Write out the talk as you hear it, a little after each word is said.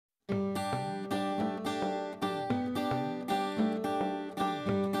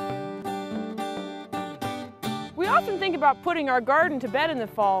often think about putting our garden to bed in the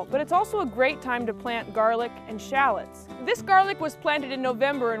fall, but it's also a great time to plant garlic and shallots. This garlic was planted in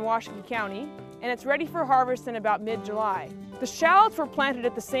November in Washoe County, and it's ready for harvest in about mid-July. The shallots were planted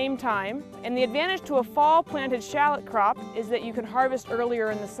at the same time, and the advantage to a fall-planted shallot crop is that you can harvest earlier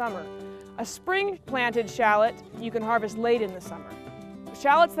in the summer. A spring-planted shallot you can harvest late in the summer.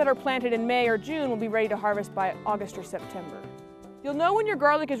 Shallots that are planted in May or June will be ready to harvest by August or September. You'll know when your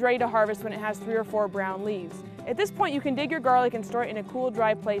garlic is ready to harvest when it has 3 or 4 brown leaves. At this point, you can dig your garlic and store it in a cool,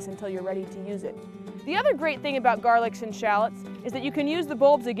 dry place until you're ready to use it. The other great thing about garlics and shallots is that you can use the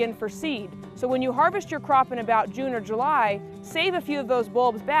bulbs again for seed. So when you harvest your crop in about June or July, save a few of those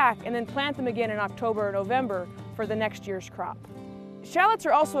bulbs back and then plant them again in October or November for the next year's crop. Shallots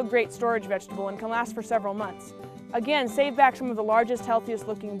are also a great storage vegetable and can last for several months. Again, save back some of the largest, healthiest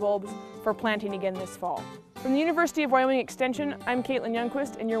looking bulbs for planting again this fall. From the University of Wyoming Extension, I'm Caitlin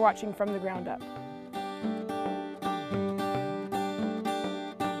Youngquist, and you're watching From the Ground Up.